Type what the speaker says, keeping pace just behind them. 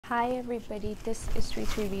Hi everybody, this is 3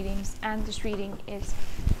 readings, and this reading is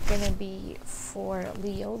going to be for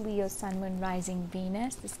Leo, Sun, Moon, Rising,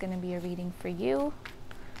 Venus. This is going to be a reading for you.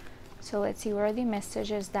 So let's see, what are the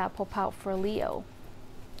messages that pop out for Leo?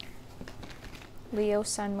 Leo,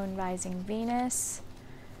 Sun, Moon, Rising, Venus.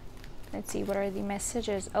 Let's see, what are the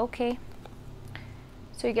messages? Okay.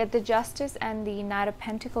 So you get the Justice and the Knight of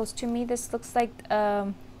Pentacles. To me, this looks like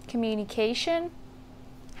communication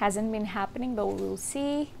hasn't been happening, but we'll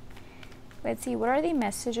see. Let's see, what are the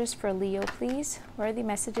messages for Leo, please? What are the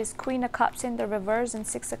messages? Queen of Cups in the reverse and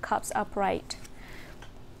Six of Cups upright.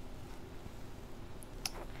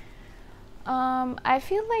 I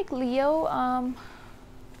feel like Leo,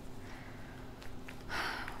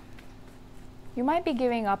 you might be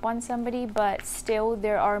giving up on somebody, but still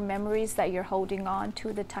there are memories that you're holding on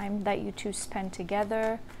to, the time that you two spent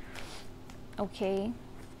together. Okay.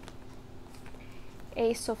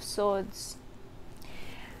 Ace of Swords.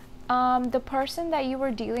 The person that you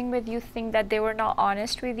were dealing with, you think that they were not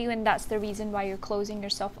honest with you, and that's the reason why you're closing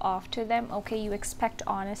yourself off to them. Okay, you expect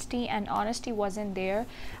honesty, and honesty wasn't there.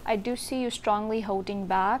 I do see you strongly holding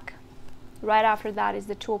back. Right after that is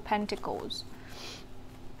the Two of Pentacles.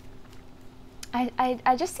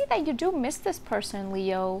 I just see that you do miss this person,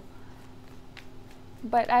 Leo.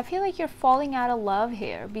 But I feel like you're falling out of love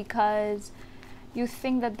here because you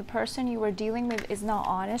think that the person you were dealing with is not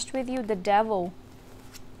honest with you. The Devil.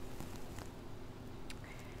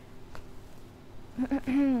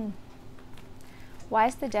 Why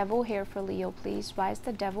is the Devil here for Leo, please? Why is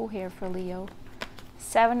the Devil here for Leo?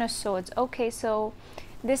 Seven of Swords. Okay, so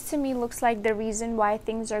this to me looks like the reason why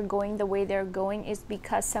things are going the way they're going is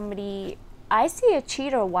because somebody... I see a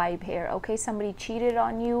cheater vibe here, okay? Somebody cheated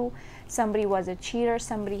on you. Somebody was a cheater.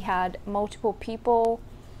 Somebody had multiple people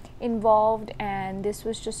involved, and this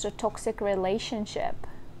was just a toxic relationship.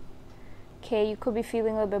 Okay, you could be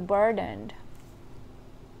feeling a little bit burdened.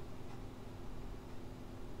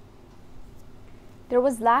 There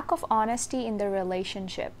was lack of honesty in the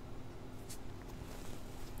relationship.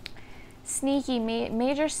 Sneaky,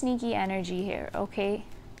 major sneaky energy here, okay?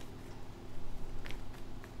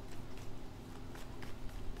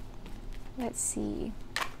 Let's see.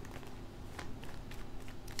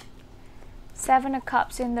 Seven of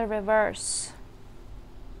Cups in the reverse.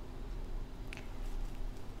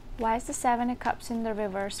 Why is the Seven of Cups in the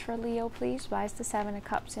reverse for Leo, please? Why is the Seven of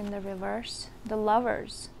Cups in the reverse? The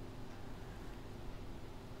Lovers.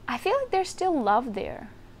 I feel like there's still love there.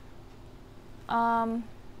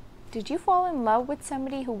 Did you fall in love with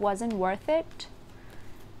somebody who wasn't worth it?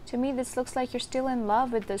 To me, this looks like you're still in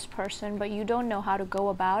love with this person, but you don't know how to go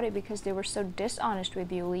about it because they were so dishonest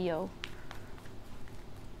with you, Leo.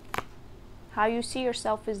 How you see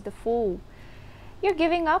yourself is the Fool. You're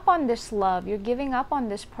giving up on this love. You're giving up on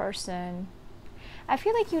this person. I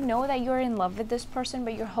feel like you know that you're in love with this person,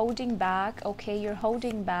 but you're holding back. Okay, you're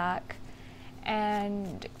holding back.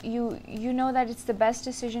 And you know that it's the best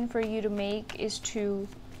decision for you to make is to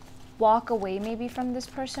walk away maybe from this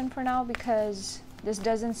person for now, because this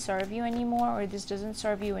doesn't serve you anymore, or this doesn't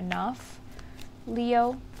serve you enough,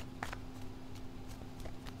 Leo.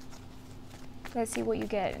 Let's see what you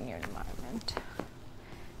get in your environment.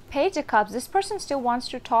 Page of Cups. This person still wants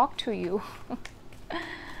to talk to you.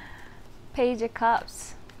 Page of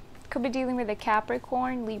Cups. Could be dealing with a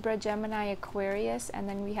Capricorn, Libra, Gemini, Aquarius, and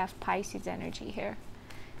then we have Pisces energy here.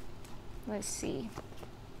 Let's see.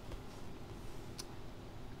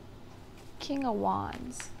 King of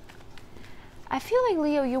Wands. I feel like,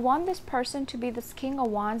 Leo, you want this person to be this King of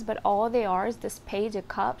Wands, but all they are is this Page of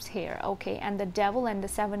Cups here, okay? And the Devil and the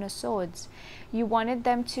Seven of Swords. You wanted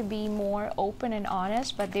them to be more open and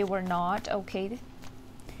honest, but they were not, okay?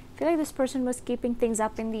 I feel like this person was keeping things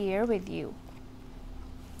up in the air with you.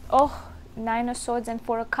 Oh, Nine of Swords and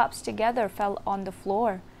Four of Cups together fell on the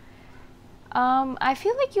floor. I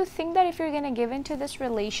feel like you think that if you're going to give into this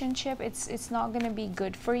relationship, it's not going to be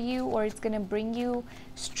good for you, or it's going to bring you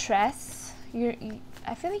stress.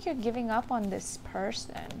 I feel like you're giving up on this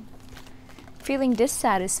person. Feeling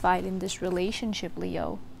dissatisfied in this relationship,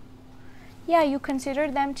 Leo. Yeah, you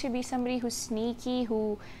consider them to be somebody who's sneaky,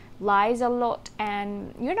 who lies a lot,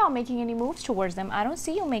 and you're not making any moves towards them. I don't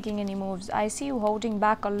see you making any moves. I see you holding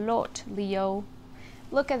back a lot, Leo.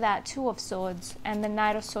 Look at that, Two of Swords, and the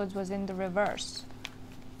Knight of Swords was in the reverse.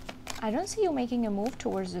 I don't see you making a move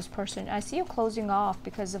towards this person. I see you closing off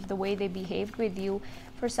because of the way they behaved with you.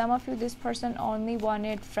 For some of you, this person only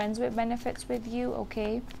wanted friends with benefits with you,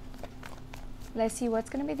 okay? Let's see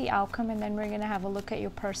what's going to be the outcome, and then we're going to have a look at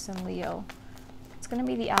your person, Leo. It's going to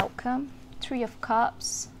be the outcome. Three of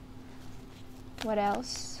Cups. What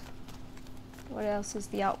else? What else is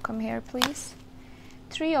the outcome here, please?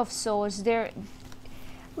 Three of Swords.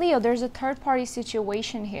 Leo, there's a third-party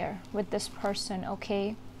situation here with this person,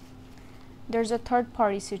 okay? There's a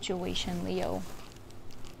third-party situation, Leo.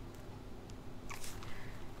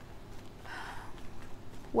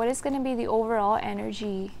 What is going to be the overall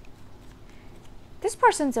energy? This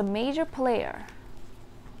person's a major player.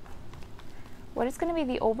 What is going to be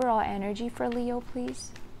the overall energy for Leo,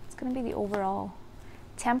 please? It's going to be the overall.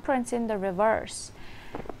 Temperance in the reverse.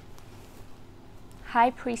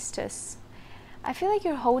 High Priestess. I feel like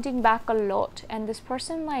you're holding back a lot, and this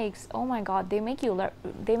person likes, oh my god, they make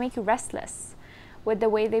you restless with the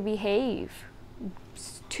way they behave.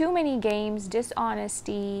 Too many games,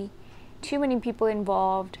 dishonesty, too many people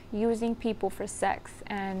involved, using people for sex,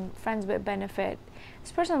 and friends with benefit.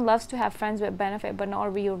 This person loves to have friends with benefit, but not a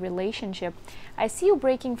real relationship. I see you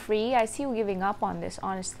breaking free. I see you giving up on this,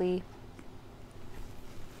 honestly.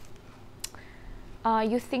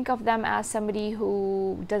 You think of them as somebody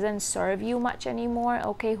who doesn't serve you much anymore,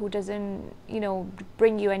 okay? Who doesn't, you know,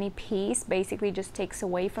 bring you any peace, basically just takes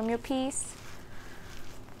away from your peace.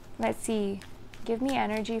 Let's see. Give me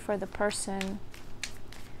energy for the person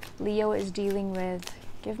Leo is dealing with.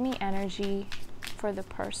 Give me energy for the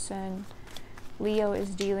person Leo is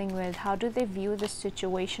dealing with. How do they view the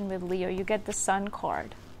situation with Leo? You get the Sun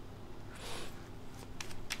card.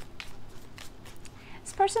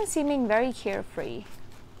 This person seeming very carefree.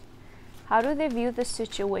 How do they view the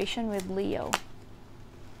situation with Leo?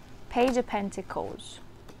 Page of Pentacles.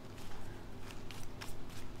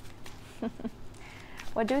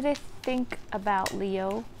 What do they think about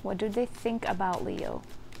Leo? What do they think about Leo?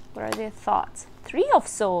 What are their thoughts? Three of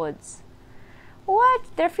Swords. What?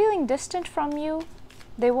 They're feeling distant from you.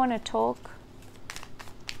 They want to talk.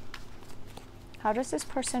 How does this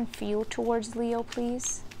person feel towards Leo,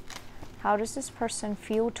 please? How does this person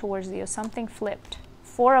feel towards Leo? Something flipped.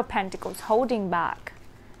 Four of Pentacles, holding back.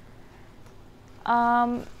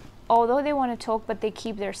 Although they want to talk, but they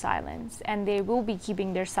keep their silence. And they will be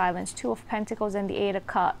keeping their silence. Two of Pentacles and the Eight of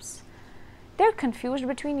Cups. They're confused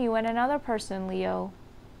between you and another person, Leo.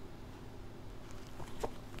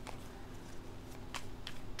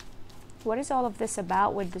 What is all of this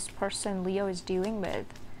about with this person Leo is dealing with?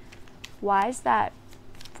 Why is that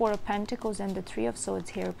Four of Pentacles and the Three of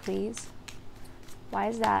Swords here, please? Why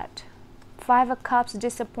is that? Five of Cups,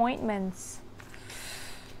 disappointments.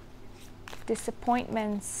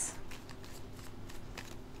 Disappointments.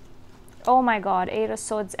 Oh my god, Eight of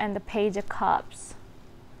Swords and the Page of Cups.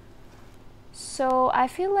 So I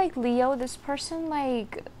feel like Leo, this person,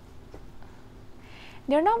 like,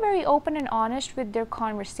 they're not very open and honest with their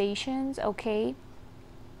conversations, okay?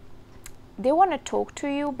 They want to talk to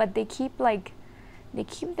you, but they keep like, they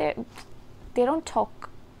don't talk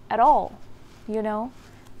at all, you know?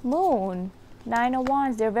 Moon, Nine of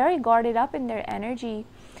Wands, they're very guarded up in their energy,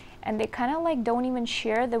 and they kind of like don't even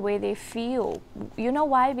share the way they feel. You know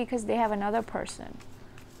why? Because they have another person.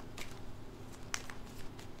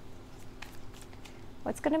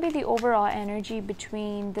 What's going to be the overall energy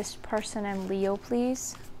between this person and Leo,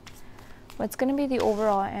 please? What's going to be the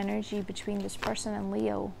overall energy between this person and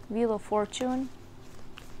Leo? Wheel of Fortune.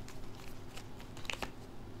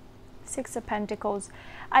 Six of Pentacles.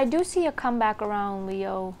 I do see a comeback around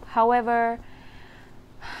Leo. However,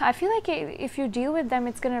 I feel like if you deal with them,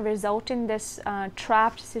 it's going to result in this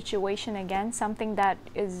trapped situation again. Something that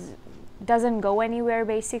doesn't go anywhere,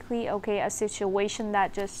 basically. Okay, a situation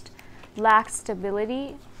that just lacks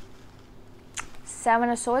stability. Seven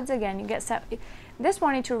of Swords again. You get this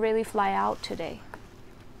wanted to really fly out today.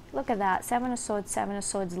 Look at that. Seven of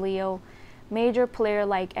Swords, Leo. Major player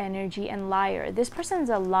like energy and liar. This person's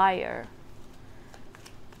a liar.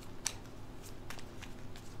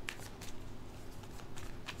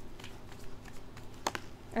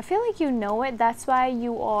 I feel like you know it. That's why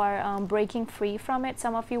you are breaking free from it.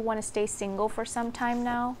 Some of you want to stay single for some time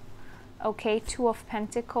now. Okay, Two of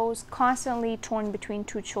Pentacles. Constantly torn between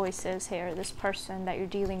two choices here. This person that you're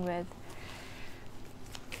dealing with.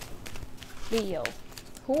 Leo.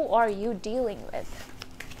 Who are you dealing with?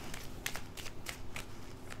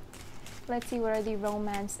 Let's see what are the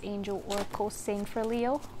Romance Angel Oracles saying for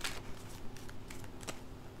Leo.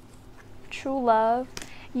 True love.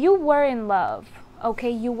 You were in love.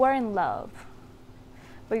 Okay, you were in love.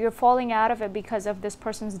 But you're falling out of it because of this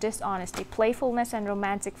person's dishonesty. Playfulness and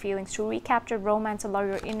romantic feelings. To recapture romance, allow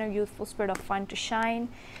your inner youthful spirit of fun to shine.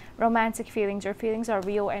 Romantic feelings. Your feelings are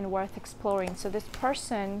real and worth exploring. So this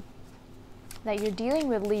person that you're dealing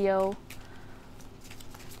with, Leo,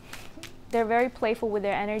 they're very playful with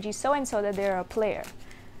their energy, so and so that they're a player.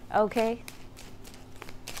 Okay?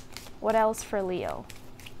 What else for Leo?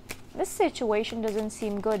 this situation doesn't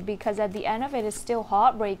seem good, because at the end of it is still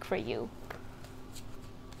heartbreak for you.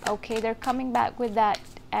 Okay, they're coming back with that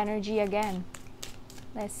energy again.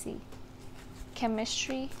 Let's see.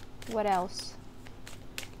 Chemistry. What else?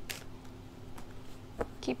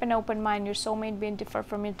 Keep an open mind. Your soulmate being different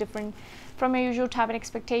from your usual type of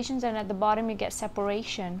expectations, and at the bottom you get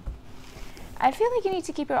separation. I feel like you need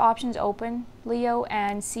to keep your options open, Leo,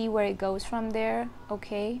 and see where it goes from there.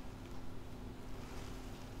 Okay.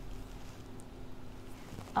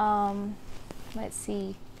 Let's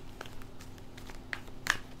see.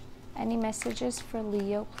 Any messages for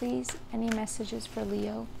Leo, please? Any messages for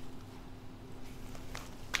Leo?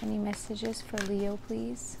 Any messages for Leo,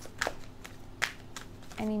 please?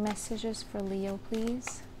 Any messages for Leo,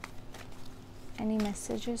 please? Any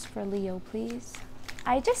messages for Leo, please?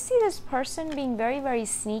 I just see this person being very, very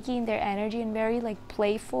sneaky in their energy and very like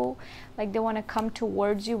playful. Like they want to come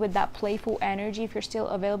towards you with that playful energy, if you're still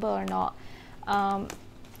available or not.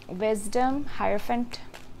 Wisdom, Hierophant.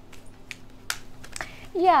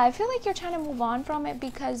 Yeah, I feel like you're trying to move on from it,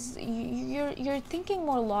 because you're thinking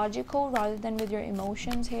more logical rather than with your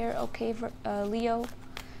emotions here. Okay, Leo.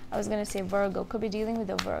 I was gonna say Virgo. Could be dealing with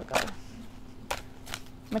a Virgo.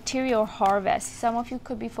 Material harvest. Some of you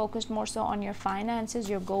could be focused more so on your finances,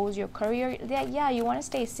 your goals, your career. Yeah, you want to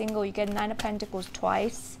stay single. You get 9 of Pentacles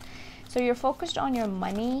twice. So you're focused on your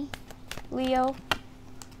money, Leo.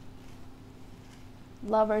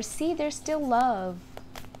 Lovers. See, there's still love.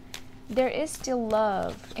 There is still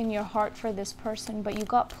love in your heart for this person, but you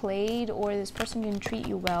got played, or this person didn't treat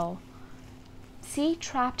you well. See,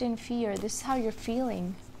 trapped in fear. This is how you're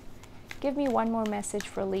feeling. Give me one more message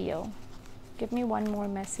for Leo. Give me one more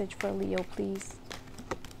message for Leo, please.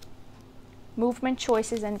 Movement,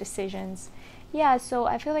 choices, and decisions. Yeah, so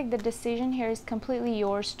I feel like the decision here is completely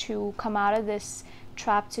yours to come out of this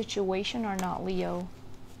trapped situation or not, Leo.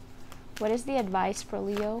 What is the advice for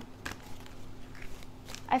Leo?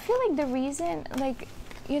 I feel like the reason, like,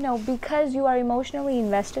 you know, because you are emotionally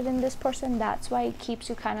invested in this person, that's why it keeps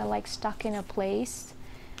you kind of like stuck in a place.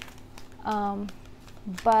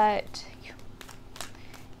 But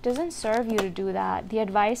it doesn't serve you to do that. The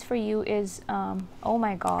advice for you is, oh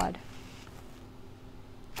my God.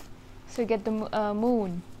 So you get the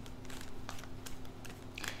moon.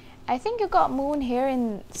 I think you got moon here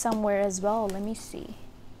in somewhere as well. Let me see.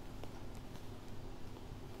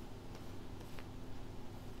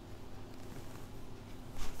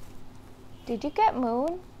 Did you get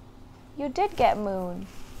moon? You did get moon.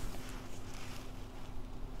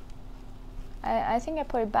 I think I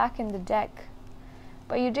put it back in the deck.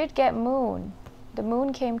 But you did get moon. The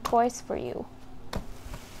moon came twice for you.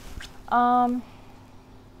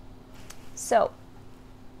 So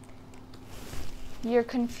you're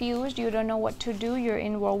confused, you don't know what to do, you're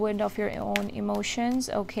in whirlwind of your own emotions.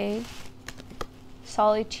 Okay.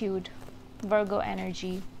 Solitude, Virgo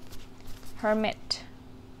energy. Hermit.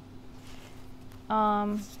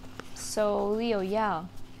 So Leo, yeah,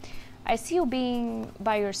 I see you being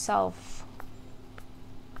by yourself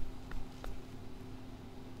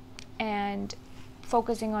and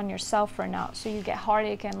focusing on yourself for now, so you get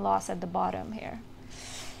heartache and loss at the bottom here.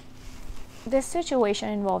 This situation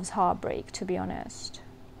involves heartbreak, to be honest.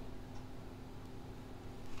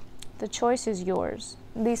 The choice is yours,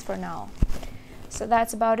 at least for now. So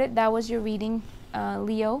that's about it. That was your reading,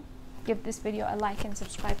 Leo. Give this video a like and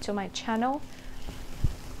subscribe to my channel.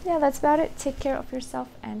 Yeah, that's about it. Take care of yourself,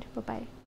 and bye-bye.